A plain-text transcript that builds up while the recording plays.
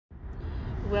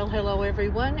Well, hello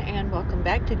everyone, and welcome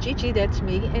back to Gigi. That's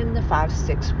me in the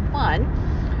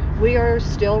 561. We are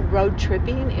still road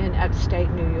tripping in upstate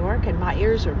New York, and my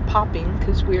ears are popping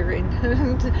because we're in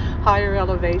higher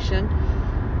elevation.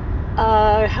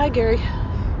 Hi, Gary.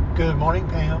 Good morning,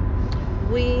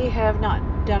 Pam. We have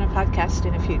not done a podcast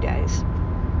in a few days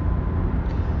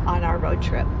on our road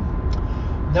trip.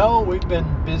 No, we've been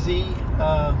busy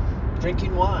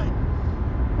drinking wine.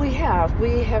 We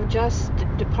have just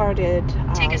departed.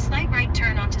 Take a slight right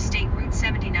turn onto State Route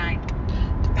 79.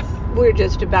 We're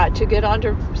just about to get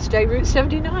onto State Route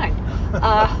 79.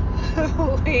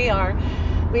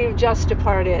 We've just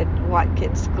departed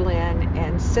Watkins Glen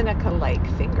and Seneca Lake,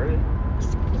 Finger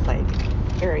Lake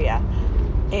area,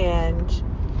 and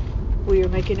we are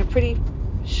making a pretty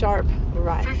sharp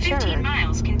right turn. For 15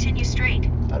 miles, continue straight.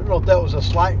 I don't know if that was a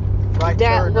slight right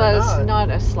that turn was or not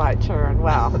a slight turn.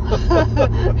 Wow.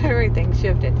 Everything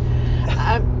shifted.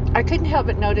 I couldn't help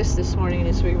but notice this morning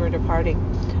as we were departing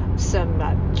some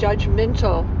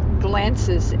judgmental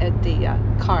glances at the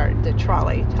cart, the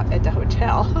trolley at the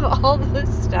hotel, all the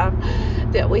stuff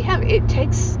that we have. It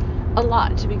takes a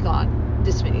lot to be gone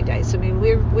this many days. I mean,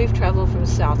 we've traveled from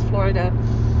South Florida,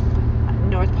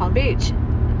 North Palm Beach,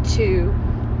 to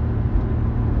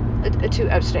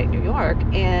upstate New York,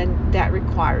 and that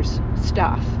requires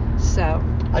stuff. So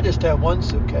I just have one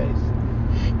suitcase.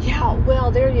 Yeah,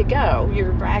 well, there you go.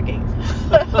 You're bragging.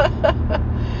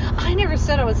 I never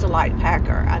said I was a light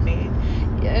packer. I mean,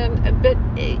 but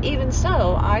even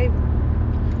so, I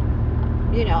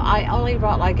only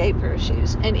brought like 8 pair of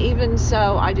shoes, and even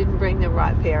so, I didn't bring the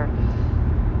right pair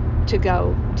to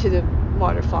go to the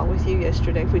waterfall with you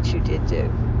yesterday, which you did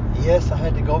do. Yes, I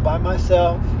had to go by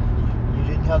myself. You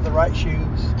didn't have the right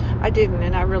shoes. I didn't,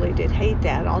 and I really did hate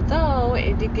that, although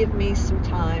it did give me some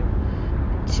time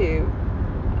to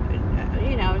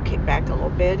kick back a little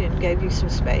bit and gave you some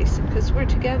space because we're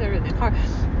together in the car.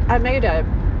 I made a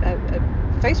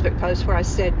Facebook post where I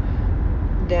said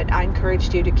that I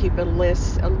encouraged you to keep a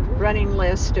running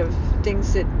list of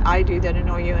things that I do that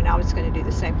annoy you, and I was going to do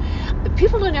the same.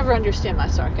 People don't ever understand my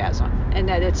sarcasm and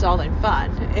that it's all in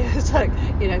fun. It's like,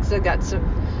 because I got some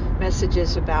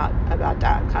messages about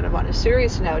that kind of on a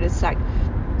serious note. It's like,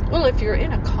 well, if you're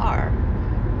in a car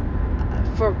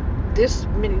for this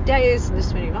many days and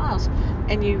this many miles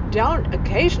and you don't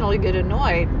occasionally get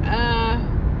annoyed,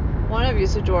 one of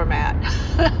you's a doormat.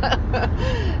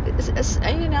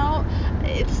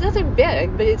 It's nothing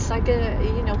big, but it's like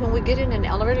when we get in an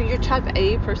elevator, you're type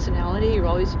A personality, you're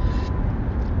always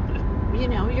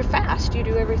you're fast, you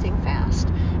do everything fast,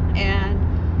 and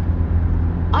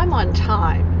I'm on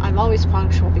time. I'm always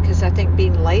punctual because I think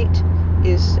being late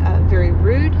is very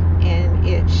rude, and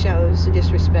it shows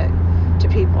disrespect to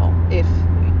people if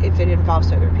it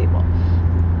involves other people,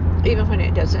 even when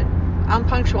it doesn't. I'm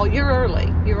punctual. You're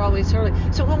early. You're always early.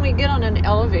 So when we get on an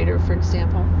elevator, for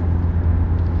example,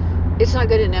 it's not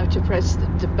good enough to press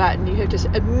the button. You have to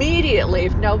immediately,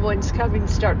 if no one's coming,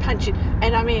 start punching.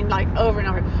 And I mean, like over and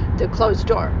over, the closed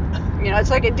door.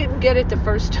 It's like it didn't get it the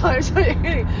first time. So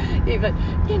even,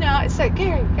 it's like,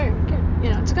 Gary,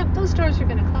 those doors are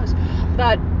going to close.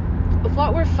 But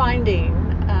what we're finding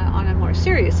on a more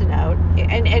serious note,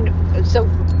 and so,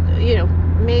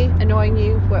 me annoying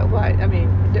you, what? I mean,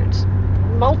 there's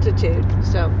multitude.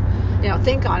 So,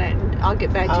 think on it, and I'll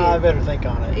get back to you. I better think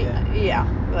on it, yeah.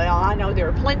 Yeah, well, I know there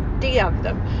are plenty of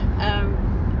them.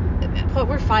 What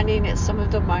we're finding at some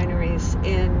of the wineries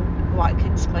in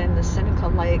Watkins Glen, the Seneca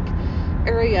Lake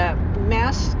area,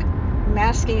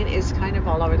 masking is kind of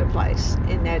all over the place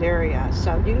in that area.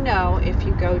 So, if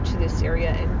you go to this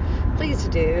area, and please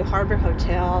do, Harbor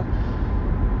Hotel,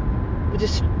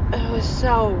 it was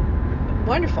so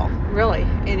wonderful, really,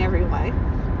 in every way.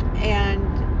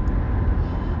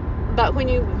 But when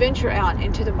you venture out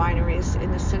into the wineries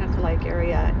in the Seneca Lake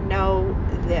area, know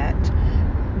that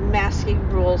masking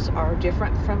rules are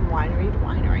different from winery to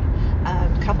winery.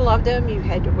 A couple of them, you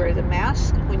had to wear the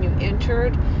mask when you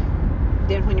entered.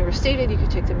 Then when you were seated, you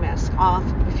could take the mask off.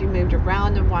 If you moved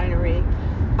around the winery,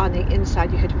 on the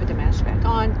inside, you had to put the mask back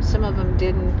on. Some of them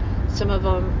didn't. Some of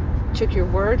them took your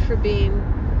word for being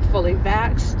fully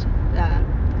vaxxed.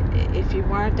 If you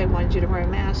weren't, they wanted you to wear a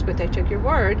mask, but they took your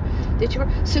word that you were.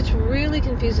 So it's really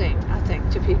confusing, I think,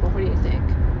 to people. What do you think?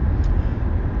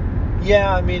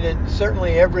 Yeah, I mean,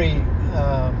 certainly every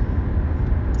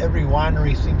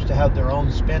winery seems to have their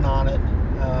own spin on it.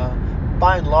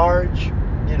 By and large,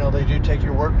 they do take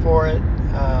your word for it,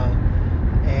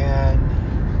 and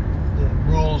the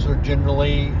rules are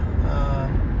generally,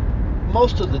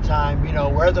 most of the time,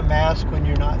 wear the mask when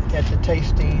you're not at the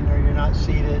tasting or you're not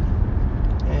seated,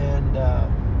 and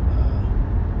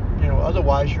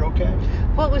Otherwise, you're okay.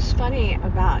 What was funny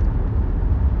about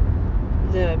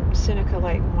the Seneca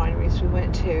Lake wineries we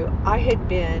went to, I had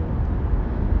been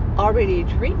already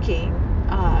drinking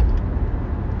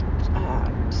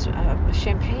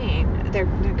champagne. They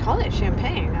call it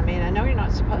champagne. I mean, I know you're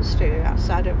not supposed to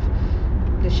outside of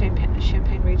the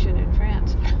Champagne region in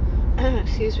France.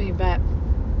 Excuse me, but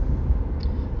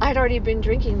I'd already been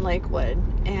drinking Lakewood,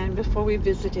 and before we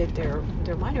visited their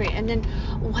winery, and then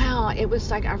wow, it was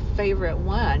like our favorite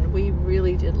one. We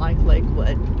really did like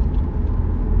Lakewood.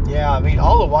 Yeah, I mean,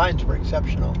 all the wines were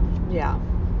exceptional. Yeah.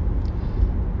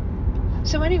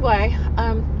 So anyway,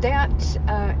 that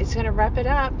is going to wrap it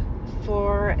up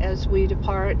for as we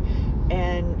depart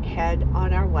and head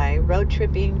on our way road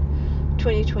tripping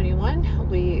 2021.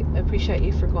 We appreciate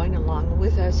you for going along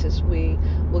with us as we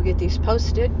will get these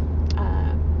posted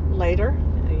later.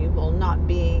 You will not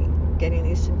be getting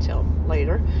these until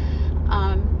later.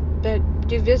 But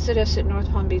do visit us at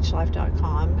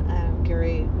northpalmbeachlife.com.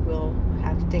 Gary will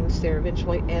have things there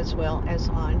eventually, as well as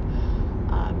on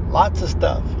Lots of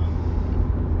stuff.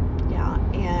 Yeah,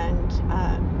 and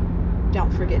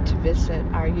don't forget to visit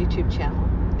our YouTube channel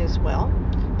as well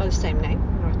by the same name,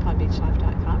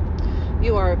 northpalmbeachlife.com.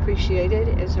 You are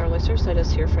appreciated as our listeners. Let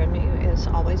us hear from you. As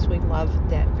always, we love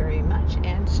that very much,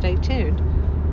 and stay tuned.